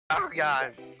Oh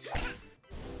god.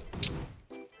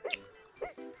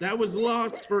 That was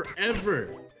lost forever.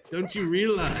 Don't you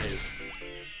realize?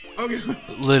 Oh god.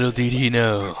 Little did he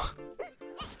know.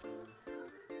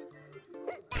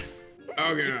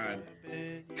 Oh god.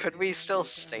 Could we still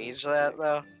stage that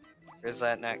though? Or is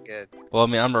that not good? Well, I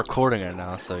mean, I'm recording it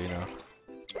now, so you know.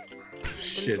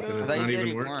 Shit, then I it's thought you not said even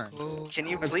you working. weren't. Can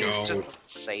you Let's please go. just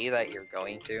say that you're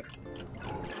going to?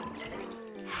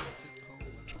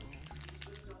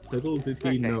 Little did he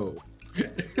Okay. know.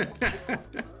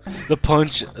 The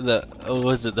punch, what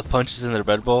was it? The punches in the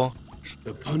Red Bull?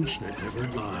 The punch that never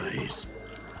lies.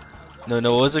 No,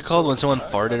 what was it called when someone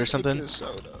farted or something?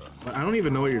 I don't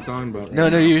even know what you're talking about. No,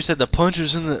 right now. you said the punch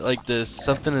was in the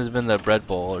something has been the Red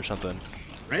Bull or something.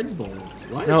 Red Bull.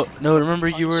 What? No, remember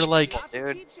you were like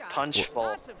Dude, punch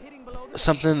bowl.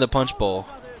 something in the punch bowl.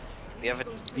 We have a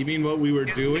You mean what we were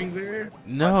doing there?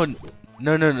 No.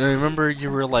 Remember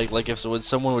you were like if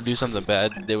someone would do something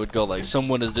bad, they would go like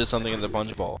someone has did something in the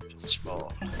punch bowl. punch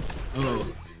bowl.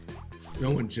 Oh,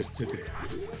 someone just took it.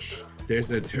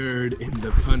 There's a turd in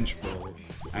the punch bowl.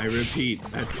 I repeat,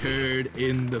 a turd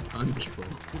in the punch bowl.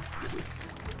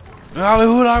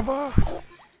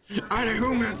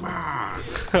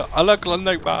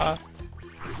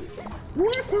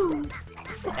 Woohoo!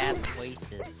 That's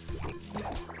racist.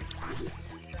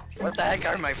 What the heck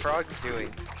are my frogs doing?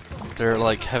 They're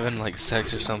like having like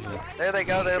sex or something. There they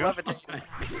go, they're God. levitating.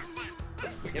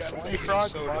 If one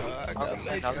frog walks up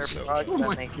another frog, Oh then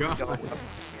my they can God. go up here.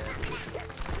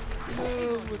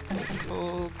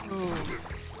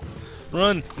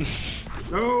 Run!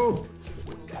 No!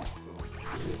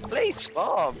 Please,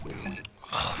 Bob!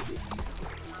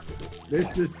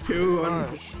 This is too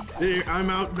I'm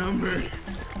outnumbered.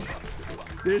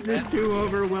 This is too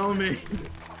overwhelming.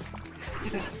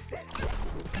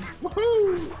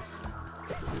 Woohoo!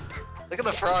 Look at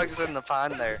the frogs in the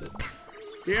pond there.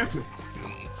 Damn it.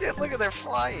 Dude, look at they're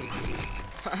flying.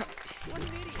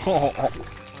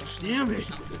 Damn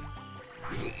it.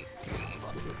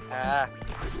 Ah,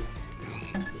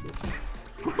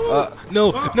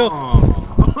 No. Oh.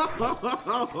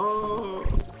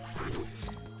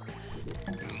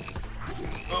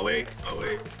 Oh wait.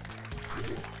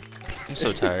 I'm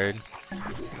so tired.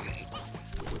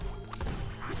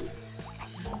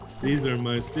 These are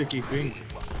my sticky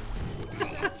fingers.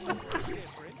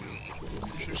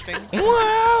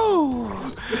 Wow!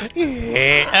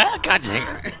 Yeah, God dang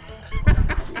it.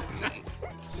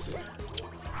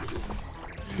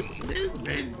 This is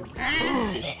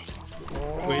fantastic.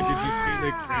 Wait, did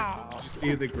you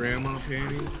see the grandma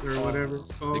panties or whatever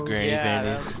it's called? The granny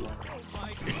Yeah, panties.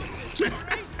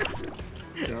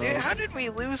 dude, how did we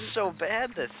lose so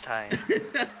bad this time?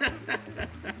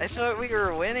 I thought we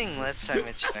were winning last time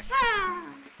I checked.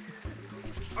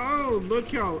 Oh,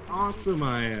 look how awesome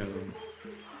I am.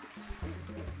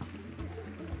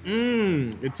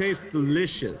 Mmm, it tastes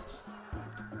delicious.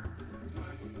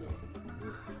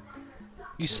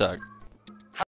 You suck.